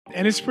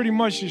And it's pretty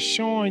much just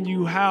showing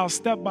you how,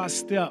 step by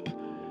step,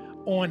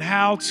 on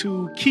how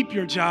to keep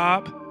your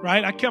job,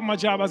 right? I kept my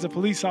job as a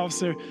police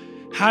officer,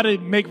 how to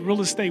make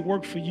real estate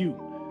work for you,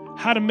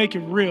 how to make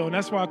it real. And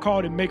that's why I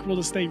called it Make Real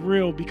Estate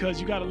Real,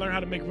 because you got to learn how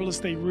to make real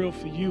estate real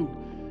for you.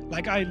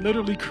 Like, I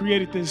literally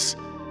created this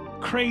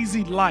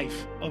crazy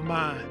life of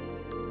mine,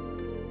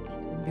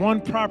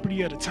 one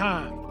property at a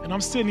time. And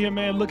I'm sitting here,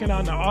 man, looking out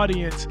in the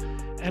audience,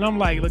 and I'm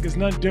like, look, it's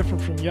nothing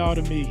different from y'all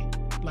to me.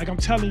 Like, I'm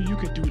telling you, you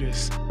can do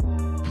this.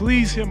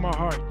 Please hear my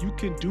heart. You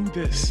can do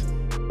this.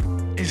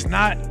 It's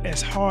not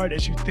as hard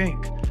as you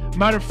think.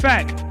 Matter of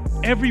fact,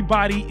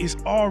 everybody is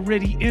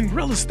already in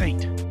real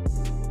estate.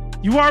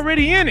 You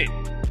already in it.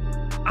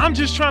 I'm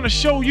just trying to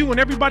show you, and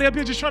everybody up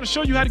here just trying to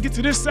show you how to get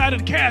to this side of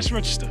the cash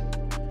register.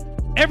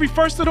 Every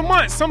first of the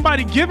month,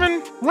 somebody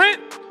giving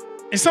rent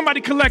and somebody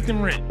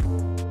collecting rent.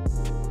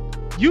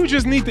 You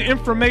just need the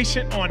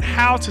information on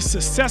how to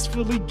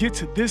successfully get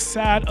to this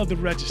side of the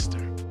register.